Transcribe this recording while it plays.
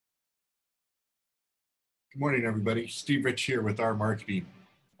Good morning, everybody. Steve Rich here with our marketing.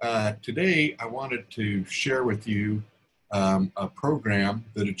 Today, I wanted to share with you a program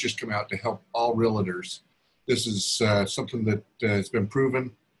that had just come out to help all realtors. This is something that has been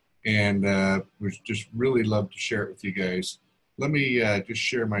proven, and would just really love to share it with you guys. Let me just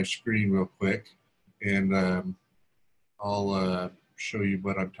share my screen real quick, and I'll show you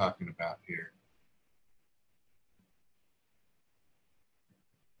what I'm talking about here.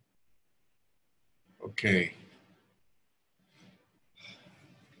 Okay.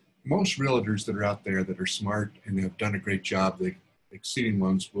 Most realtors that are out there that are smart and have done a great job, the exceeding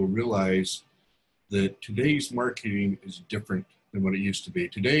ones, will realize that today's marketing is different than what it used to be.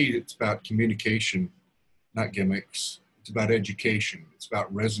 Today, it's about communication, not gimmicks. It's about education. It's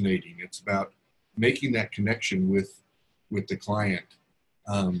about resonating. It's about making that connection with the client,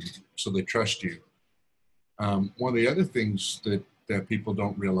 so they trust you. One of the other things that people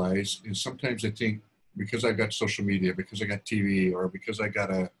don't realize is sometimes they think because I got social media, because I got TV, or because I got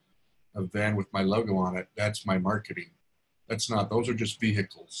a van with my logo on it, that's my marketing. That's not. Those are just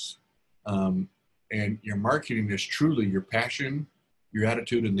vehicles. And your marketing is truly your passion, your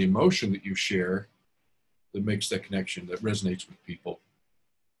attitude, and the emotion that you share that makes that connection, that resonates with people.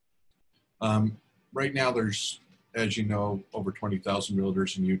 Right now, there's, as you know, over 20,000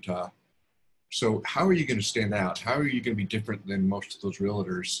 realtors in Utah. So how are you going to stand out? How are you going to be different than most of those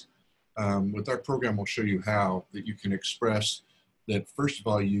realtors? With our program, we'll show you how that you can express that. First of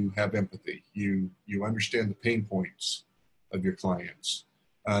all, you have empathy. You understand the pain points of your clients.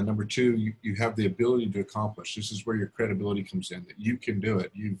 Number two, you have the ability to accomplish. This is where your credibility comes in, that you can do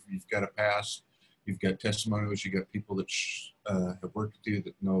it. You've got a past, you've got testimonials, you've got people that have worked with you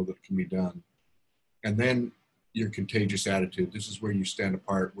that know that it can be done. And then your contagious attitude. This is where you stand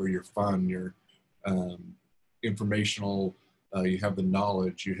apart, where you're fun, you're informational, you have the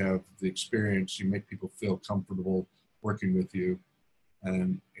knowledge, you have the experience, you make people feel comfortable working with you,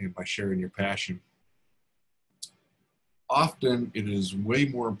 and by sharing your passion. Often it is way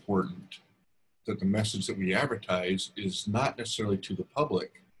more important that the message that we advertise is not necessarily to the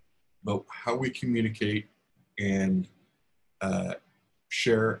public, but how we communicate and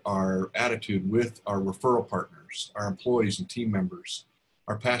share our attitude with our referral partners, our employees and team members,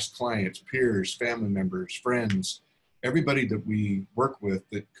 our past clients, peers, family members, friends, everybody that we work with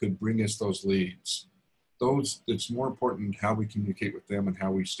that could bring us those leads. It's more important how we communicate with them and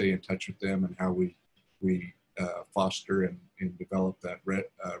how we stay in touch with them and how we foster and develop that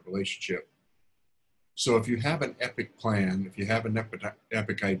relationship. So if you have an epic plan, if you have an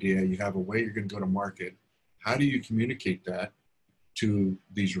epic idea, you have a way you're going to go to market, how do you communicate that to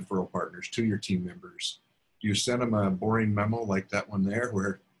these referral partners, to your team members? Do you send them a boring memo like that one there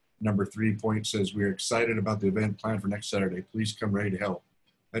where number 3 point says, "We're excited about the event planned for next Saturday. Please come ready to help"?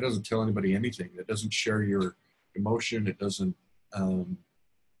 That doesn't tell anybody anything. That doesn't share your emotion. It doesn't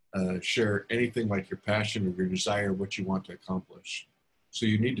share anything like your passion or your desire, what you want to accomplish. So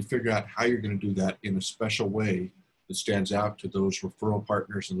you need to figure out how you're going to do that in a special way that stands out to those referral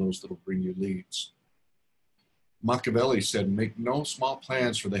partners and those that will bring you leads. Machiavelli said, "Make no small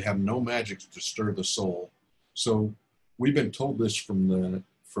plans, for they have no magic to stir the soul." So we've been told this from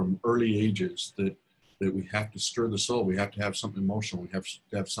early ages that we have to stir the soul. We have to have something emotional. We have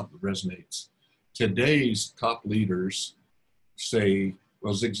to have something that resonates. Today's top leaders say,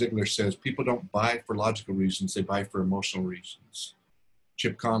 well, Zig Ziglar says, people don't buy for logical reasons, they buy for emotional reasons.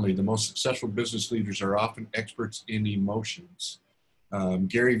 Chip Conley, the most successful business leaders are often experts in emotions.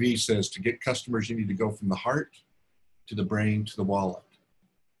 Gary Vee says, to get customers, you need to go from the heart to the brain to the wallet.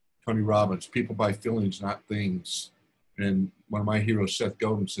 Tony Robbins, people buy feelings, not things. And one of my heroes, Seth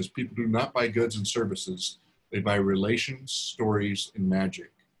Godin, says, people do not buy goods and services, they buy relations, stories, and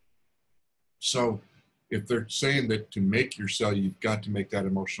magic. So if they're saying that to make your sell, you've got to make that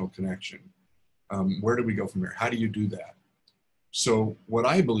emotional connection. Where do we go from there? How do you do that? So what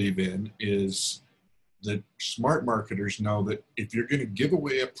I believe in is that smart marketers know that if you're going to give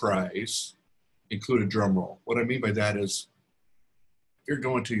away a prize, include a drum roll. What I mean by that is if you're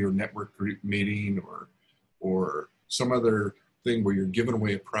going to your network group meeting or some other thing where you're giving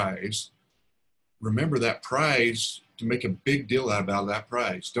away a prize, remember that prize to make a big deal out about that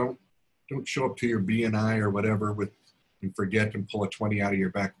prize. Don't show up to your BNI or whatever and forget and pull a 20 out of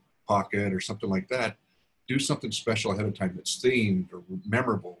your back pocket or something like that. Do something special ahead of time that's themed or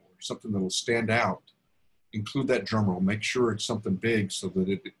memorable or something that'll stand out. Include that drum roll. Make sure it's something big so that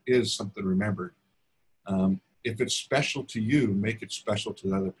it is something remembered. If it's special to you, make it special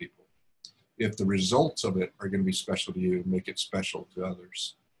to other people. If the results of it are going to be special to you, make it special to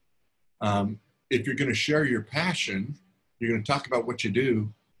others. If you're going to share your passion, you're going to talk about what you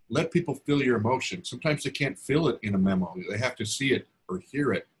do, let people feel your emotion. Sometimes they can't feel it in a memo. They have to see it or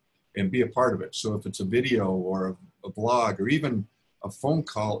hear it and be a part of it. So if it's a video or a vlog or even a phone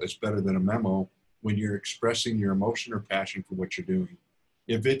call, is better than a memo when you're expressing your emotion or passion for what you're doing.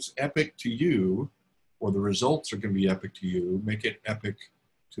 If it's epic to you, or the results are going to be epic to you, make it epic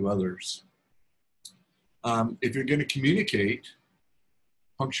to others. If you're going to communicate,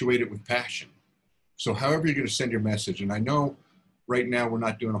 punctuate it with passion. So however you're going to send your message, and I know right now we're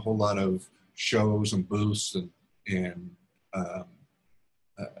not doing a whole lot of shows and booths and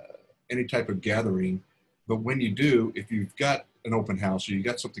any type of gathering, but when you do, if you've got an open house or you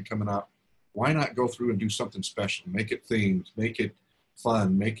got something coming up, why not go through and do something special? Make it themed, make it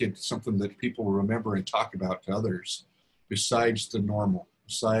fun, make it something that people will remember and talk about to others besides the normal,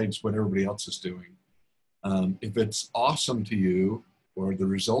 besides what everybody else is doing. If it's awesome to you, or the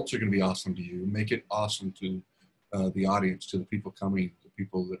results are going to be awesome to you, make it awesome to the audience, to the people coming, the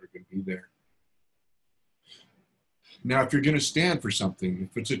people that are going to be there. Now, if you're going to stand for something,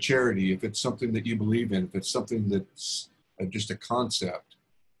 if it's a charity, if it's something that you believe in, if it's something that's just a concept,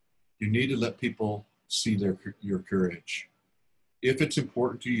 you need to let people see your courage. If it's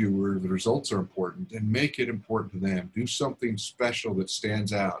important to you, or the results are important, then make it important to them. Do something special that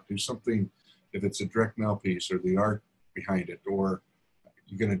stands out. Do something, if it's a direct mail piece or the art behind it, or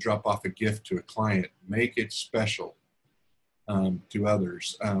you're going to drop off a gift to a client, make it special to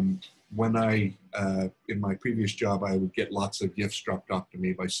others. When in my previous job, I would get lots of gifts dropped off to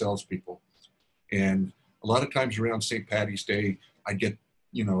me by salespeople. And a lot of times around St. Patty's Day, I'd get,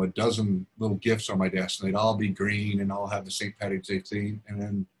 a dozen little gifts on my desk, and they'd all be green and all have the St. Patty's Day theme. And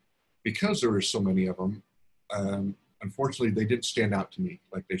then because there were so many of them, unfortunately, they didn't stand out to me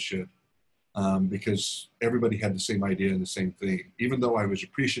like they should, because everybody had the same idea and the same thing. Even though I was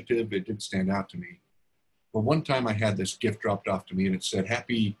appreciative, it did stand out to me. But one time I had this gift dropped off to me, and it said,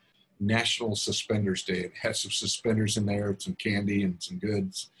 Happy National Suspenders Day. It had some suspenders in there, some candy and some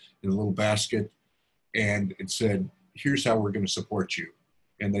goods in a little basket. And it said, here's how we're going to support you.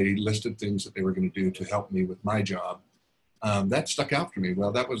 And they listed things that they were going to do to help me with my job. That stuck out for me.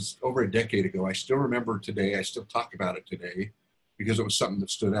 Well, that was over a decade ago. I still remember today. I still talk about it today because it was something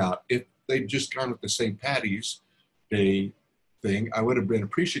that stood out. If they'd just gone with the St. Patty's Day thing, I would have been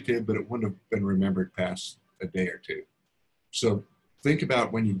appreciative, but it wouldn't have been remembered past a day or two. So think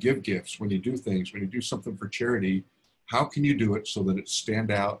about when you give gifts, when you do things, when you do something for charity, how can you do it so that it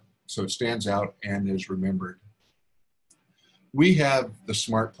stands out and is remembered? We have the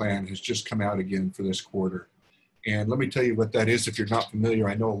SMART plan has just come out again for this quarter. And let me tell you what that is if you're not familiar.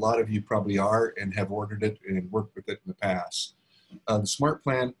 I know a lot of you probably are and have ordered it and worked with it in the past. The SMART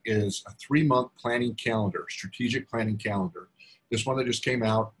plan is a 3-month planning calendar, strategic planning calendar. This one that just came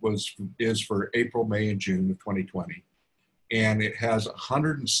out is for April, May, and June of 2020. And it has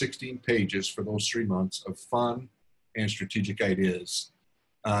 116 pages for those 3 months of fun and strategic ideas.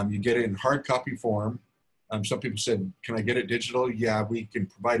 You get it in hard copy form. Some people said, can I get it digital? Yeah, we can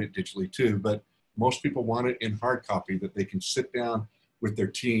provide it digitally too, but most people want it in hard copy that they can sit down with their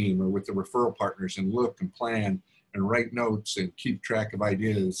team or with the referral partners and look and plan and write notes and keep track of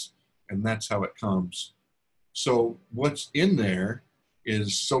ideas. And that's how it comes. So what's in there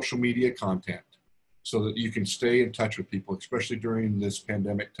is social media content so that you can stay in touch with people, especially during this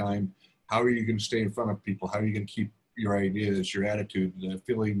pandemic time. How are you going to stay in front of people? How are you going to keep your ideas, your attitude, the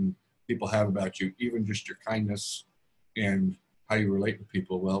feeling people have about you, even just your kindness and how you relate with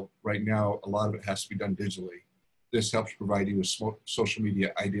people? Well, right now, a lot of it has to be done digitally. This helps provide you with social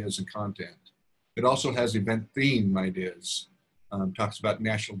media ideas and content. It also has event theme ideas, talks about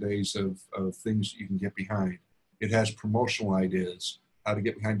national days of things you can get behind. It has promotional ideas, how to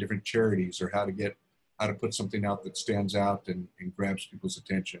get behind different charities or how to put something out that stands out and grabs people's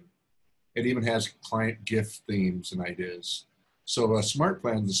attention. It even has client gift themes and ideas. So a SMART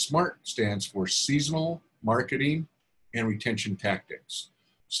plan, the SMART stands for seasonal, marketing, and retention tactics.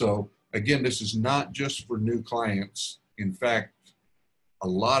 So again, this is not just for new clients. In fact, a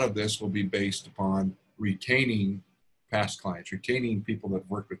lot of this will be based upon retaining past clients, retaining people that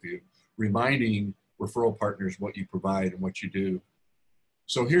work with you, reminding referral partners what you provide and what you do.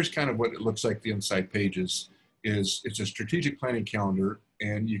 So here's kind of what it looks like. The inside pages is it's a strategic planning calendar,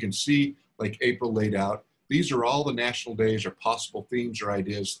 and you can see like April laid out. These are all the national days or possible themes or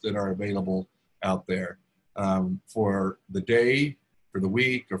ideas that are available out there for the day, for the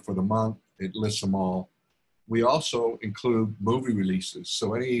week, or for the month. It lists them all. We also include movie releases.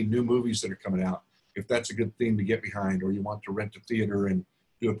 So any new movies that are coming out, if that's a good theme to get behind, or you want to rent a theater and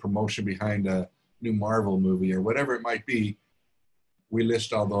do a promotion behind a new Marvel movie or whatever it might be, we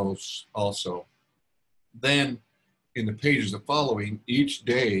list all those also. Then in the pages of following, each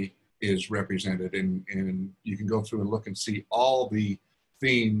day is represented, and you can go through and look and see all the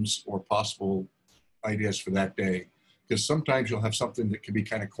themes or possible ideas for that day. Because sometimes you'll have something that can be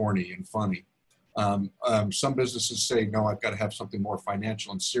kind of corny and funny. Some businesses say, no, I've got to have something more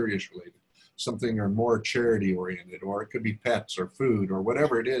financial and serious related, something or more charity oriented, or it could be pets or food or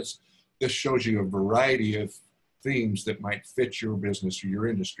whatever it is. This shows you a variety of themes that might fit your business or your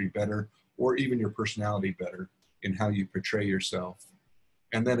industry better, or even your personality better in how you portray yourself.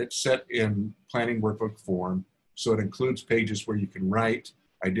 And then it's set in planning workbook form. So it includes pages where you can write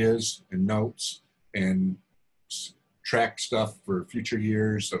ideas and notes and track stuff for future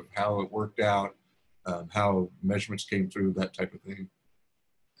years of how it worked out, how measurements came through, that type of thing.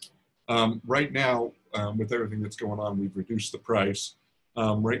 Right now, with everything that's going on, we've reduced the price.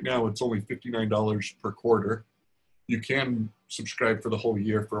 Right now, it's only $59 per quarter. You can subscribe for the whole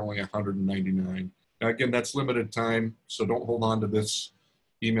year for only $199. Now, again, that's limited time, so don't hold on to this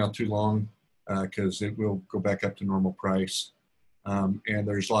email too long because it will go back up to normal price. And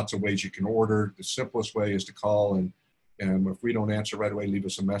there's lots of ways you can order. The simplest way is to call, and if we don't answer right away, leave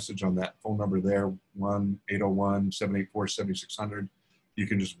us a message on that phone number there, 1-801-784-7600. You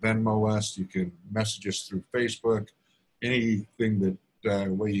can just Venmo us. You can message us through Facebook, anything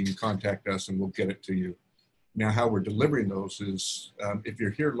that way you can contact us, and we'll get it to you. Now, how we're delivering those is if you're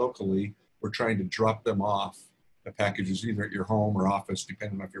here locally, we're trying to drop them off, the packages, either at your home or office,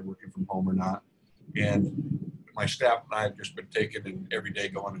 depending on if you're working from home or not. And my staff and I have just been taking and every day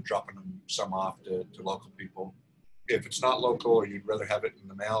going and dropping them some off to local people. If it's not local or you'd rather have it in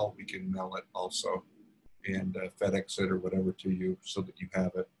the mail, we can mail it also and FedEx it or whatever to you so that you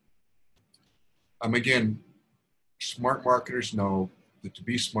have it. Again, smart marketers know that to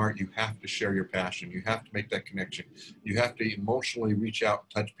be smart, you have to share your passion. You have to make that connection. You have to emotionally reach out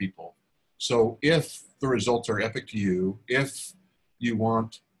and touch people. So if the results are epic to you, if you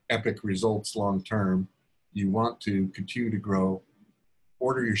want epic results long term, you want to continue to grow,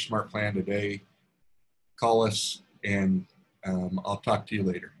 order your smart plan today, call us, and I'll talk to you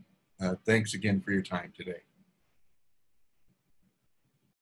later. Thanks again for your time today.